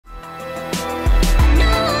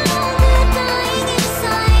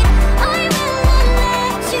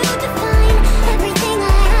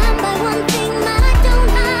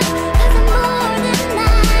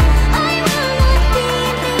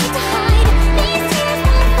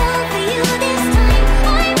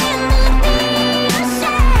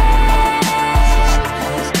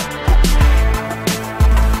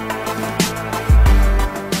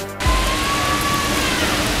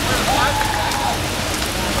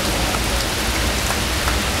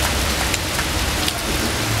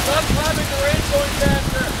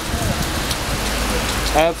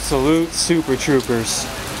Absolute super troopers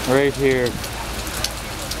right here.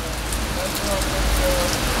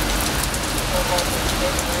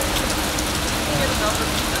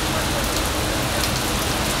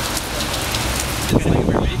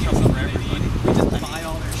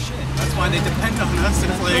 That's why they depend on us.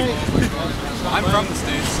 It's like, I'm from the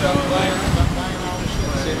States, so like,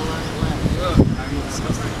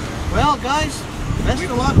 well, guys, best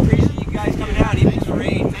of luck. Appreciate you guys coming out, even in the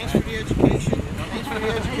rain. Thanks for the education. Thanks for the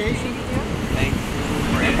education. Thank you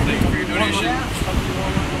for your donation.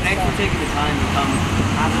 Thanks for taking the time to come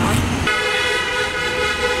have one.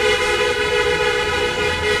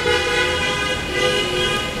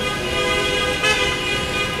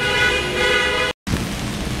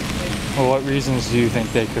 Well, what reasons do you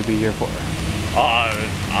think they could be here for?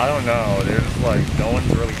 I don't know. There's like no one's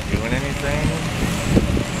really doing anything.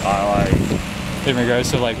 In regards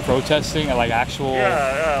to like protesting and like actual.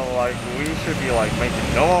 Yeah, like we should be like making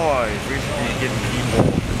noise. We should be getting people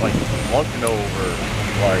like looking over,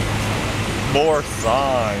 like more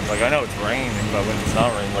signs. Like I know it's raining, but when it's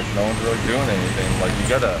not raining, like no one's really doing anything. Like you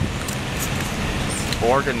gotta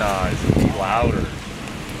organize and be louder.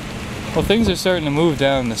 Well, things are starting to move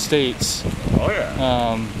down in the States. Oh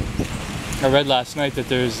yeah. I read last night that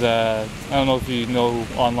there's, I don't know if you know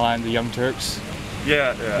online, the Young Turks.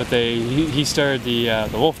 Yeah. But he started the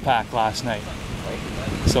Wolf Pack last night.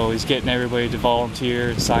 So he's getting everybody to volunteer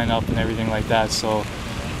and sign up and everything like that. So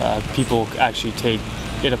people actually take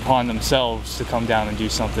it upon themselves to come down and do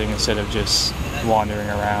something instead of just wandering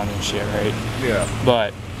around and shit, right? Yeah.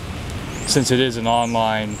 But since it is an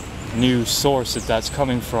online news source that's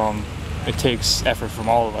coming from, it takes effort from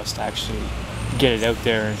all of us to actually get it out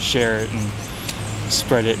there and share it and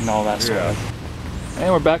spread it and all that sort of.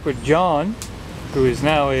 And we're back with John, who is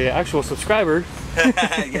now an actual subscriber.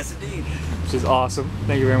 Yes, indeed. Which is awesome.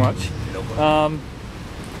 Thank you very much. No problem.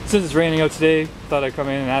 Since it's raining out today, thought I'd come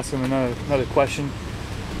in and ask him another question.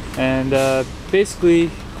 And basically,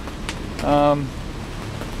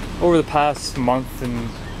 over the past month and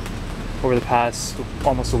over the past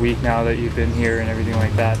almost a week now that you've been here and everything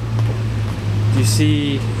like that, do you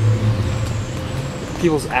see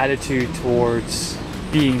people's attitude towards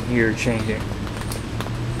being here changing?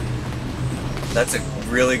 That's a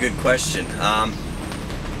really good question.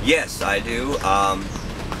 Yes, I do.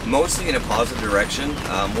 Mostly in a positive direction.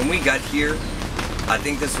 When we got here, I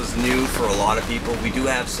think this was new for a lot of people. We do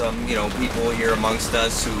have some, people here amongst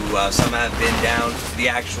us who some have been down to the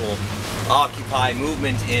actual Occupy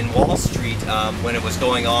movement in Wall Street when it was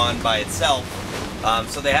going on by itself.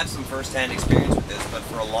 So they have some first-hand experience with this, but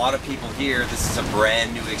for a lot of people here, this is a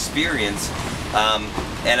brand new experience.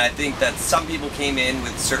 And I think that some people came in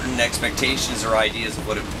with certain expectations or ideas of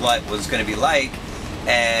what it was going to be like,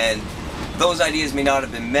 and those ideas may not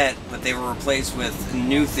have been met, but they were replaced with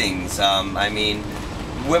new things. I mean,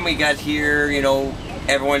 when we got here,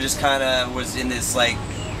 everyone just kind of was in this, like,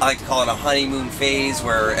 I like to call it a honeymoon phase,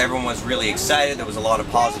 where everyone was really excited, there was a lot of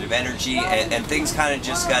positive energy, and things kind of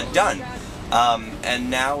just got done.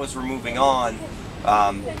 And now as we're moving on,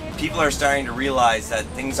 people are starting to realize that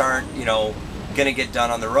things aren't, going to get done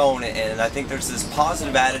on their own, and I think there's this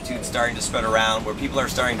positive attitude starting to spread around where people are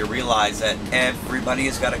starting to realize that everybody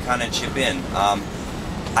has got to kind of chip in.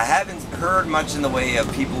 I haven't heard much in the way of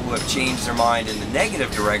people who have changed their mind in the negative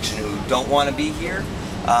direction, who don't want to be here,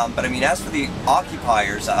 but I mean, as for the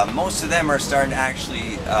occupiers, most of them are starting to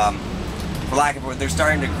actually, for lack of a word, they're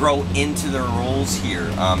starting to grow into their roles here,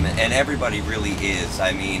 and everybody really is.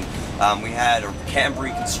 I mean, we had a camp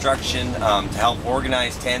reconstruction to help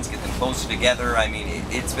organize tents, get them closer together. I mean,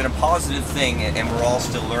 it's been a positive thing, and we're all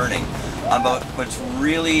still learning. But what's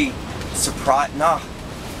really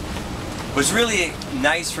what's really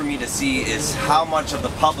nice for me to see is how much of the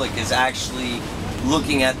public is actually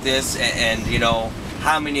looking at this, and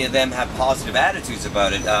how many of them have positive attitudes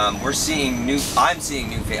about it. I'm seeing new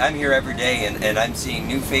faces. I'm here every day, and I'm seeing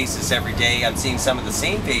new faces every day. I'm seeing some of the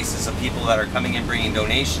same faces of people that are coming in bringing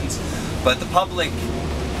donations. But the public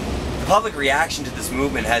reaction to this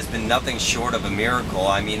movement has been nothing short of a miracle.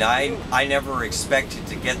 I mean, I never expected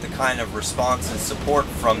to get the kind of response and support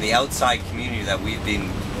from the outside community that we've been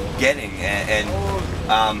getting, and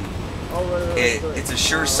it's a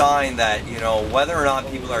sure sign that, whether or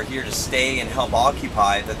not people are here to stay and help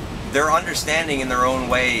occupy, that they're understanding in their own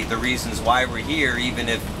way the reasons why we're here, even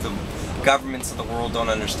if the governments of the world don't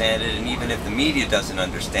understand it, and even if the media doesn't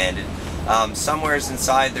understand it. Somewheres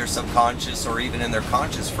inside their subconscious, or even in their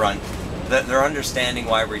conscious front, that they're understanding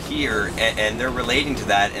why we're here, and they're relating to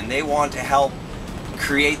that, and they want to help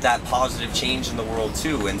create that positive change in the world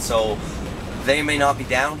too. And so they may not be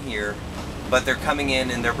down here but they're coming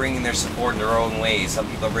in and they're bringing their support in their own ways. Some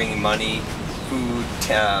people are bringing money, food,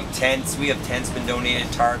 tents. We have tents been donated,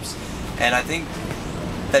 tarps, and I think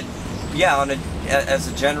that, yeah, as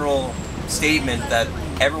a general statement, that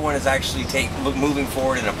everyone is actually moving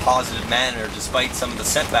forward in a positive manner, despite some of the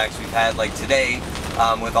setbacks we've had, like today,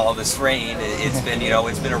 with all this rain. It's been,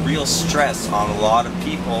 it's been a real stress on a lot of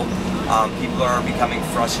people. People are becoming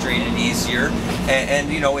frustrated easier,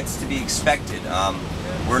 and it's to be expected.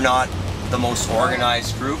 We're not the most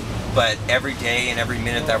organized group, but every day and every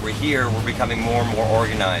minute that we're here, we're becoming more and more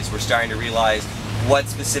organized. We're starting to realize what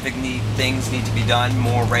specific things need to be done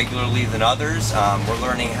more regularly than others. We're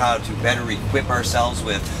learning how to better equip ourselves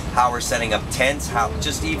with how we're setting up tents,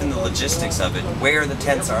 just even the logistics of it, where the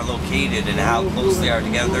tents are located and how close they are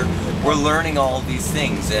together. We're learning all of these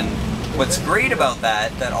things, and what's great about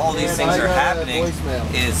that all these things are happening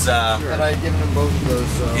is that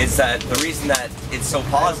the reason that it's so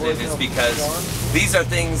positive is because these are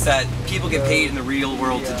things that people get paid in the real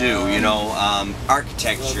world to do,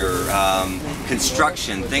 architecture,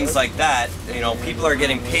 construction, things like that. People are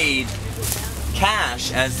getting paid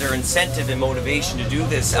cash as their incentive and motivation to do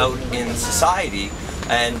this out in society.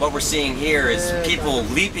 And what we're seeing here is people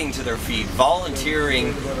leaping to their feet,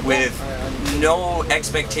 volunteering with no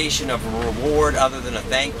expectation of a reward other than a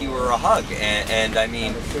thank you or a hug. And I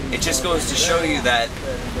mean, it just goes to show you that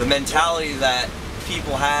the mentality that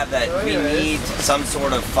people have, that we need some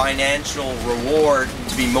sort of financial reward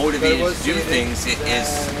to be motivated to do things,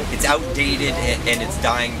 it's outdated and it's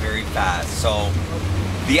dying very fast. So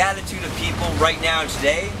the attitude of people right now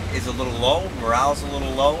today is a little low, morale's a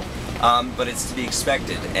little low. But it's to be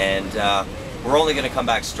expected, and we're only going to come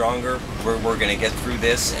back stronger. We're going to get through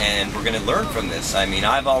this, and we're going to learn from this. I mean,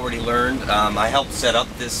 I've already learned. I helped set up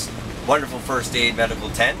this wonderful first aid medical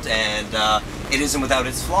tent, and it isn't without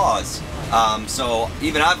its flaws. So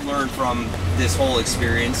even I've learned from this whole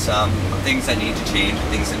experience things that need to change,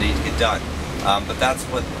 things that need to get done. But that's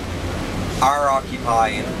what our Occupy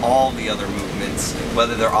and all the other movements,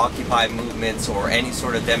 whether they're Occupy movements or any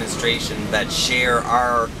sort of demonstration that share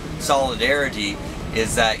our solidarity,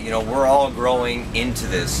 is that we're all growing into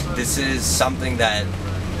this. This is something that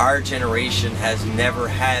our generation has never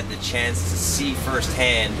had the chance to see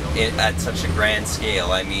firsthand at such a grand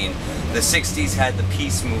scale. I mean, the 60s had the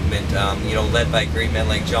peace movement, led by great men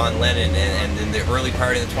like John Lennon, and in the early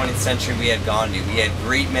part of the 20th century we had Gandhi. We had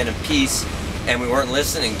great men of peace, and we weren't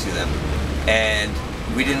listening to them. And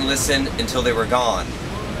we didn't listen until they were gone.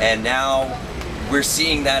 And now we're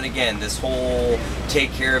seeing that again, this whole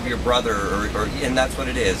take care of your brother, and that's what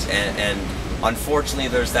it is. And unfortunately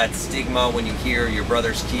there's that stigma when you hear your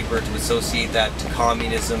brother's keeper, to associate that to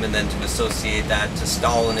communism and then to associate that to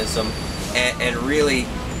Stalinism. And really,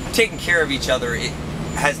 taking care of each other, it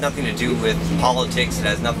has nothing to do with politics, it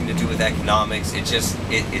has nothing to do with economics, it's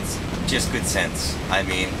just good sense. I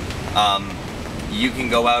mean, you can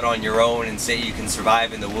go out on your own and say you can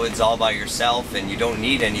survive in the woods all by yourself and you don't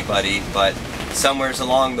need anybody, but somewheres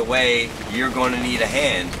along the way you're going to need a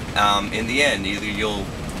hand in the end. Either you'll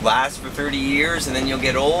last for 30 years and then you'll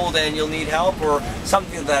get old and you'll need help, or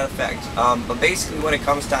something to that effect. But basically what it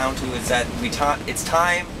comes down to is that it's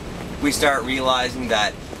time we start realizing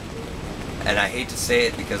that, and I hate to say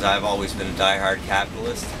it because I've always been a diehard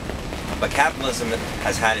capitalist, but capitalism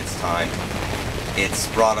has had its time. It's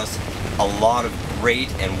brought us a lot of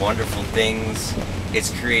great and wonderful things.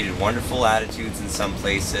 It's created wonderful attitudes in some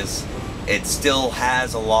places. It still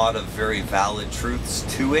has a lot of very valid truths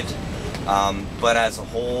to it, but as a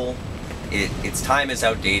whole, its time is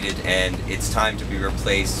outdated and it's time to be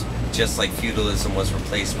replaced, just like feudalism was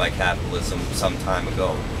replaced by capitalism some time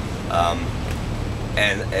ago.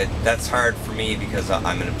 And that's hard for me because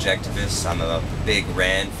I'm an objectivist. I'm a big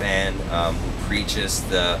Rand fan who preaches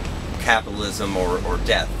the capitalism or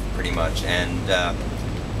death, pretty much. And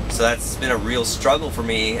so that's been a real struggle for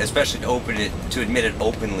me, especially to admit it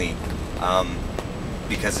openly,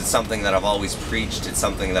 because it's something that I've always preached. It's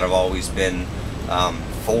something that I've always been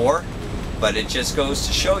for. But it just goes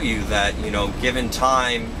to show you that, given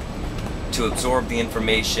time to absorb the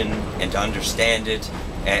information and to understand it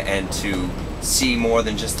and to see more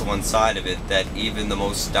than just the one side of it, that even the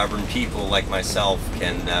most stubborn people like myself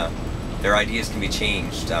can, their ideas can be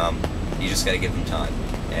changed. You just got to give them time,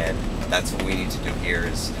 and that's what we need to do here.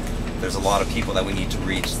 Is there's a lot of people that we need to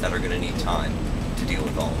reach that are going to need time to deal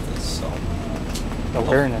with all of this. So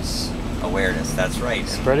awareness. Awareness, that's right.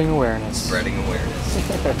 Spreading awareness. Spreading awareness.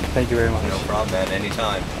 Thank you very much. No problem, man.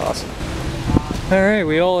 Anytime. Awesome. All right,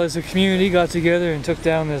 we all as a community got together and took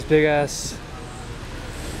down this big ass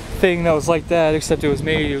thing that was like that, except it was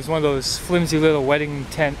one of those flimsy little wedding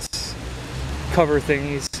tents cover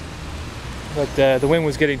thingies. but the wind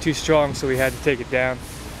was getting too strong, so we had to take it down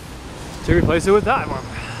to replace it with that one.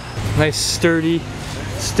 Nice, sturdy,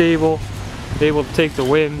 stable, able to take the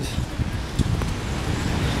wind.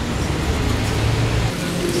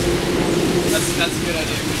 That's a good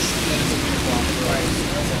idea.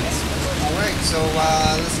 Alright, so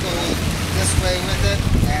let's go this way with it,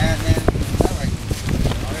 and then that way.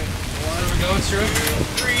 Alright, where are we going, Drew?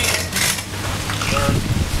 3.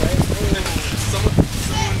 Someone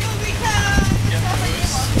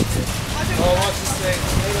oh, watch this thing.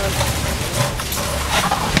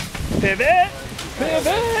 Pivot!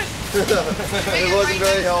 Pivot! It wasn't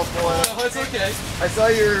very helpful. Oh, it's okay. I saw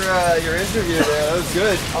your interview there. That was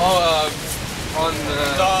good. Oh, on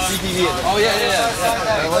CTV. oh yeah.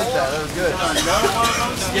 I like that. That was good.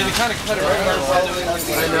 Yeah, they kind of cut it right out.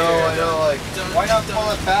 I know. Like, why not pull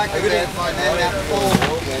it back a bit and then that pull?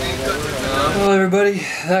 Well, everybody,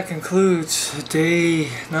 that concludes day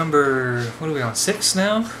number, what are we on, 6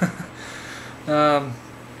 now?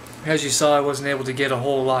 As you saw, I wasn't able to get a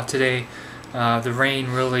whole lot today. The rain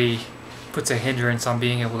really puts a hindrance on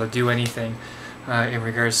being able to do anything in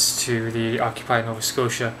regards to the occupied Nova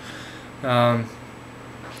Scotia.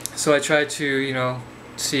 So I tried to, you know,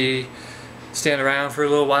 stand around for a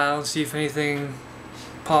little while and see if anything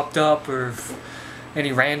popped up or if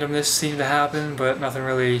any randomness seemed to happen, but nothing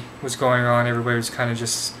really was going on. Everybody was kind of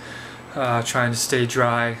just trying to stay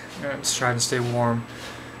dry and just trying to stay warm.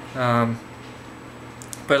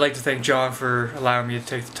 But I'd like to thank John for allowing me to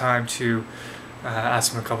take the time to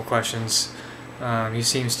ask him a couple questions. He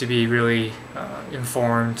seems to be really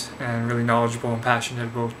informed and really knowledgeable and passionate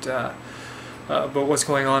about what's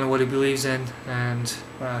going on and what he believes in, and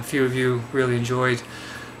a few of you really enjoyed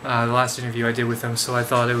the last interview I did with him, so I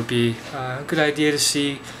thought it would be a good idea to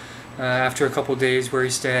see after a couple days where he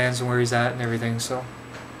stands and where he's at and everything. So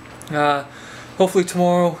hopefully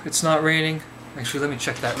tomorrow it's not raining. Actually, let me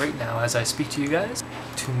check that right now as I speak to you guys.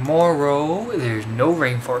 Tomorrow there's no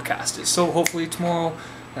rain forecasted, so hopefully tomorrow,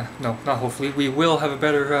 no, not hopefully, we will have a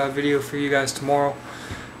better video for you guys tomorrow.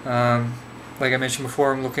 Like I mentioned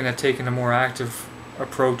before, I'm looking at taking a more active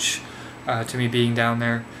approach to me being down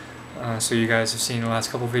there. So you guys have seen the last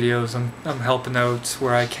couple videos. I'm helping out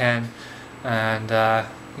where I can, and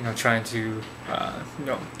you know, trying to you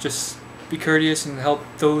know, just be courteous and help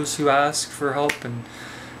those who ask for help, and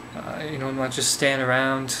you know, not just stand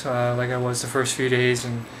around like I was the first few days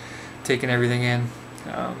and taking everything in.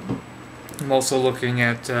 I'm also looking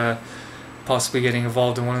at possibly getting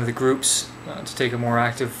involved in one of the groups to take a more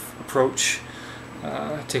active approach,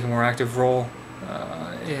 take a more active role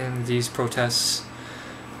in these protests,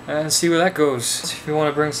 and see where that goes. If you want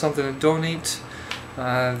to bring something to donate,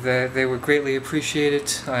 they would greatly appreciate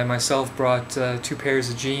it. I myself brought 2 pairs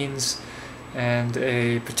of jeans and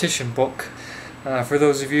a petition book. For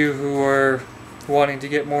those of you who are wanting to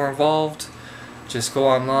get more involved, just go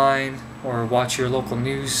online or watch your local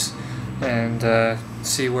news and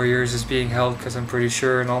see where yours is being held, because I'm pretty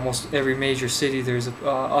sure in almost every major city there's a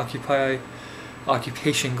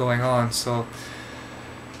occupation going on. So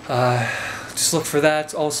just look for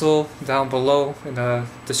that. Also down below in the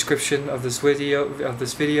description of this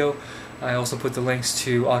video, I also put the links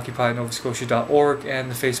to occupynovascotia.org and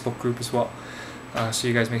the Facebook group as well. So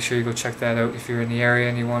you guys make sure you go check that out if you're in the area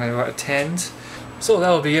and you want to attend. So that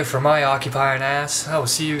will be it for my occupying ass. I will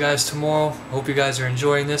see you guys tomorrow. Hope you guys are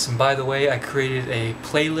enjoying this. And by the way, I created a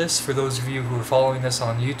playlist for those of you who are following this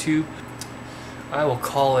on YouTube. I will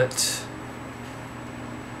call it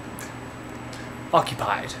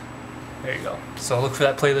Occupied. There you go. So look for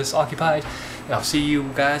that playlist, Occupied. And I'll see you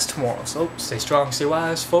guys tomorrow. So stay strong, stay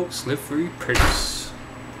wise, folks. Live free. Peace.